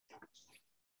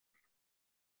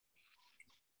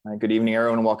Good evening,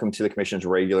 everyone, and welcome to the Commission's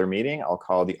regular meeting. I'll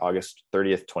call the August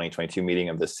 30th, 2022 meeting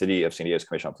of the City of San Diego's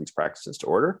Commission on Police Practices to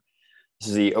order. This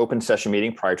is the open session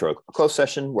meeting prior to a closed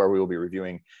session where we will be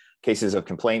reviewing cases of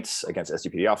complaints against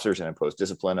SDPD officers and imposed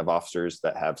discipline of officers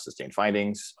that have sustained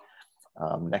findings.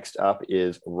 Next up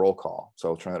is roll call. So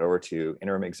I'll turn that over to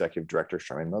Interim Executive Director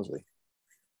Charmaine Mosley.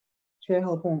 Chair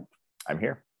Halpern. I'm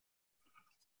here.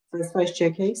 First Vice Chair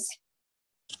Case.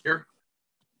 Here.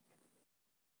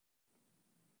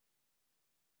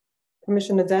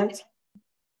 Commissioner Dent.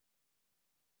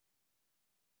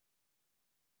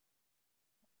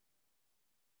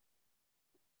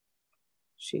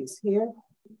 She's here.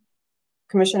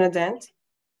 Commissioner Dent.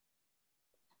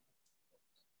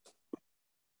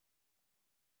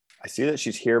 I see that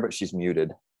she's here, but she's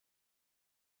muted.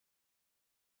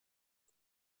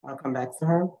 I'll come back to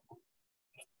her.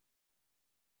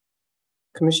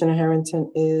 Commissioner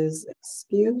Harrington is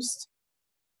excused.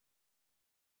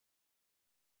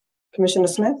 Commissioner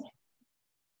Smith?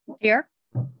 Here.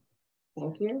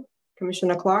 Thank you.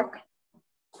 Commissioner Clark?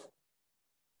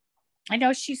 I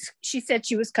know she said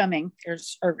she was coming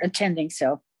or attending,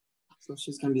 so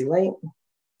she's going to be late.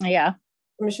 Yeah.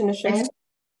 Commissioner Shane?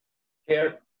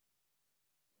 Here.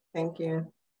 Thank you.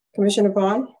 Commissioner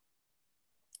Vaughn?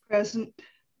 Present.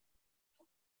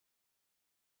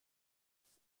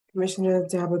 Commissioner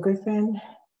Deborah Griffin?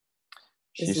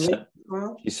 She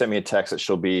sent me a text that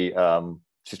she'll be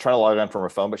she's trying to log on from her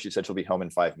phone, but she said she'll be home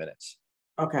in 5 minutes.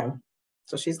 Okay,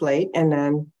 so she's late. And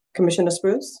then Commissioner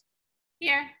Spruce?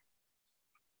 Here.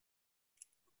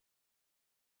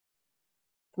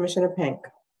 Commissioner Pink?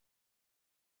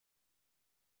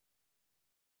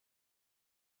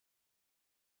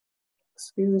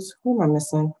 Excuse, who am I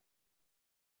missing?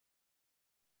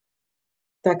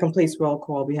 That completes roll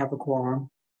call. We have a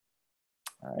quorum.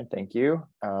 All right, thank you.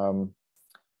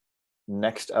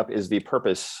 Next up is the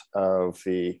purpose of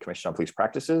the Commission on Police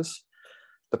Practices.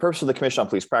 The purpose of the Commission on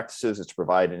Police Practices is to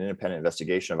provide an independent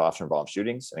investigation of officer-involved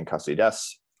shootings and in-custody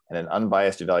deaths, and an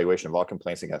unbiased evaluation of all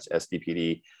complaints against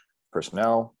SDPD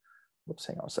personnel. Whoops,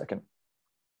 hang on a second.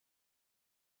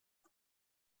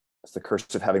 It's the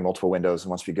curse of having multiple windows, and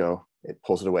once we go, it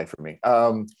pulls it away from me.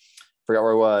 Forgot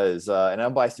where it was. An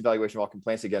unbiased evaluation of all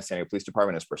complaints against San Diego Police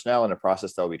Department and its personnel in a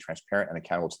process that will be transparent and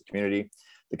accountable to the community.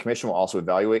 The Commission will also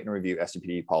evaluate and review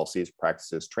SDPD policies,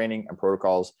 practices, training, and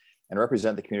protocols, and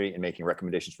represent the community in making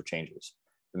recommendations for changes.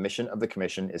 The mission of the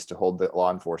Commission is to hold the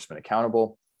law enforcement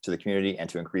accountable to the community and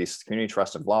to increase community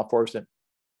trust of law enforcement,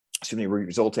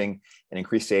 resulting in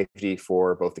increased safety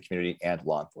for both the community and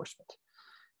law enforcement.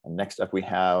 And next up, we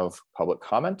have public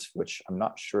comment, which I'm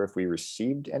not sure if we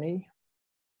received any.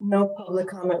 No public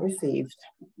comment received.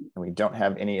 And we don't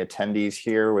have any attendees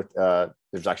here with,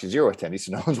 there's actually 0 attendees,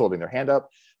 so no one's holding their hand up,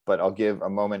 but I'll give a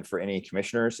moment for any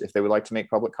commissioners if they would like to make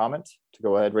public comment to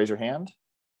go ahead, raise your hand.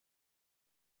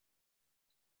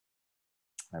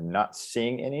 I'm not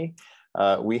seeing any.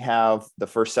 We have the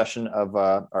first session of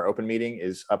our open meeting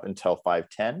is up until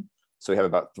 5:10. So we have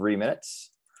about 3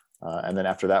 minutes. And then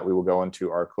after that, we will go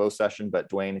into our closed session. But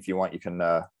Dwayne, if you want, you can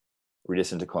read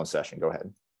us into closed session. Go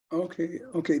ahead. Okay.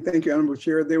 Thank you, Honorable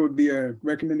Chair. There would be a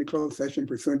recommended closed session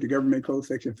pursuant to Government Code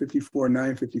Section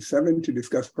 54-957 to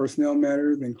discuss personnel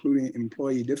matters, including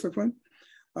employee discipline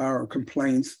or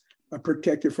complaints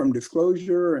protected from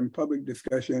disclosure and public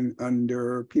discussion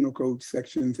under Penal Code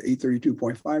Sections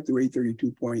 832.5 through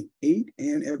 832.8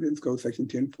 and Evidence Code Section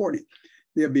 1040.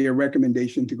 There'll be a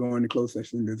recommendation to go into closed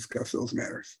session to discuss those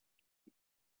matters.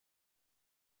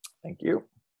 Thank you.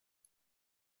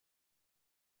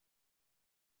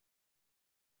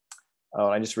 Oh,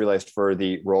 and I just realized for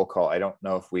the roll call, I don't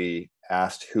know if we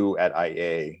asked who at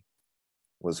IA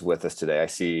was with us today. I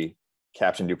see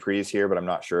Captain Dupree's here, but I'm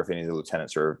not sure if any of the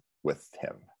lieutenants are with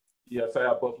him. Yes, I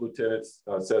have both lieutenants,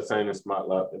 Seth Sanders,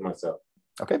 Smotlop, and myself.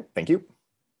 Okay, thank you.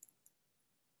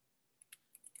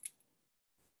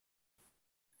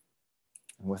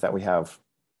 And with that, we have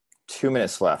 2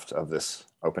 minutes left of this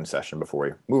open session before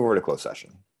we move over to closed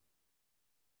session.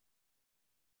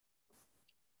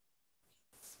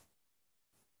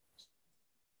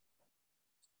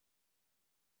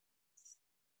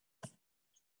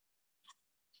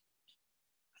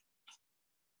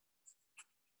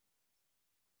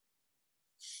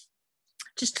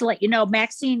 Just to let you know,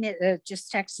 Maxine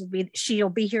just texted me. She'll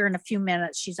be here in a few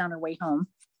minutes. She's on her way home.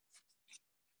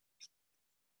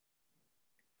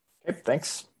 Okay,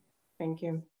 thanks. Thank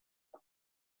you.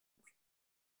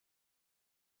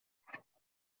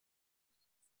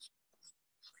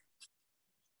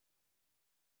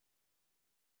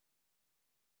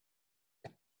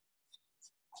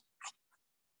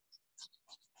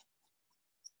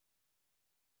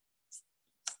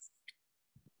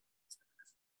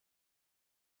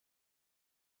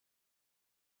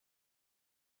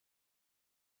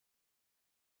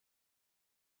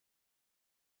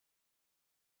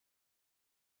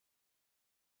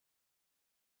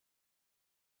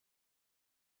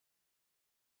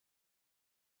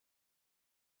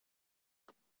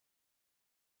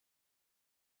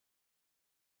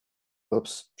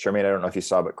 Oops, Charmaine, I don't know if you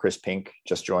saw, but Chris Pink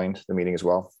just joined the meeting as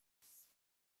well.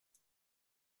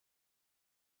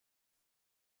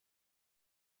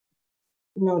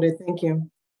 Noted, thank you.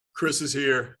 Chris is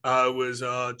here. I was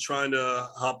trying to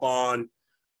hop on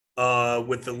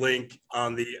with the link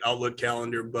on the Outlook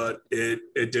calendar, but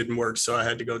it didn't work. So I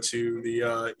had to go to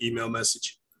the email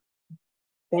message.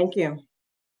 Thank you.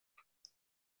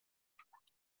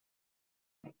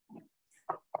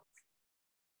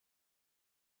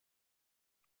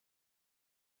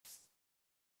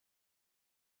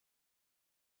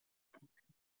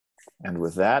 And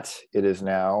with that, it is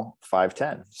now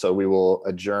 5:10. So we will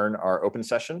adjourn our open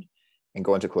session and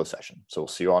go into closed session. So we'll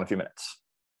see you all in a few minutes.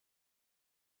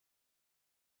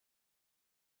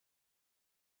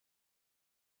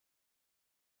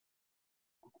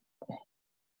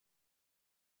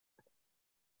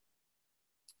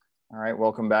 All right,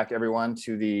 welcome back everyone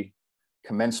to the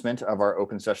commencement of our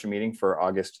open session meeting for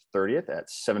August 30th at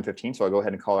 7:15. So I'll go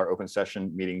ahead and call our open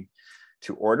session meeting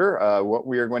to order. What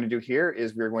we are going to do here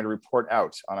is we are going to report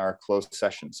out on our closed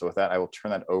session. So with that, I will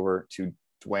turn that over to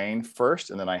Dwayne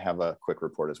first, and then I have a quick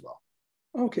report as well.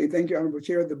 Okay, thank you, Honorable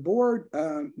Chair. The board,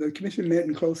 the commission met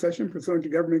in closed session pursuant to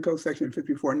Government Code Section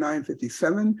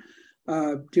 54-957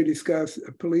 to discuss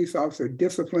police officer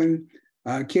discipline,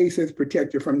 cases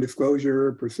protected from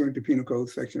disclosure pursuant to Penal Code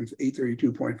Sections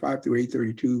 832.5 through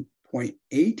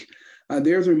 832.8.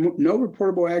 There's no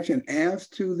reportable action as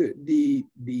to the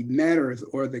matters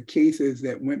or the cases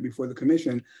that went before the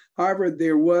commission. However,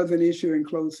 there was an issue in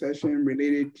closed session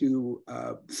related to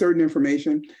certain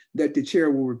information that the chair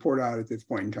will report out at this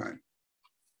point in time.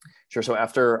 Sure. So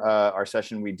after our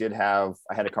session, I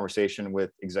had a conversation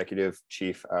with Executive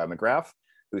Chief McGrath,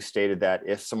 who stated that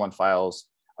if someone files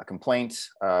a complaint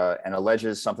and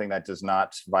alleges something that does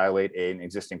not violate an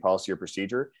existing policy or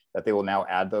procedure, that they will now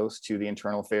add those to the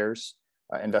internal affairs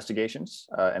investigations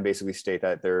and basically state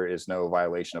that there is no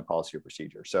violation of policy or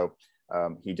procedure. So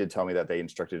he did tell me that they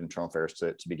instructed internal affairs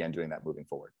to begin doing that moving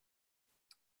forward.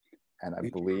 And I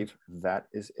believe that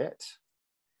is it.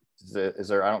 Is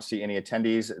there, I don't see any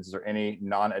attendees. Is there any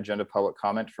non-agenda public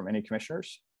comment from any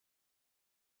commissioners?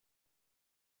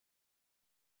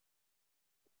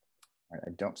 All right,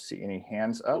 I don't see any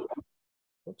hands up.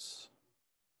 Whoops.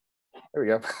 There we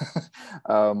go.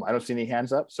 I don't see any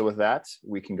hands up. So with that,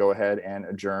 we can go ahead and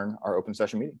adjourn our open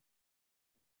session meeting.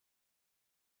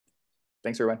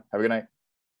 Thanks, everyone. Have a good night.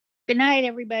 Good night,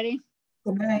 everybody.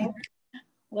 Good night.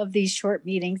 Love these short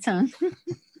meetings, huh?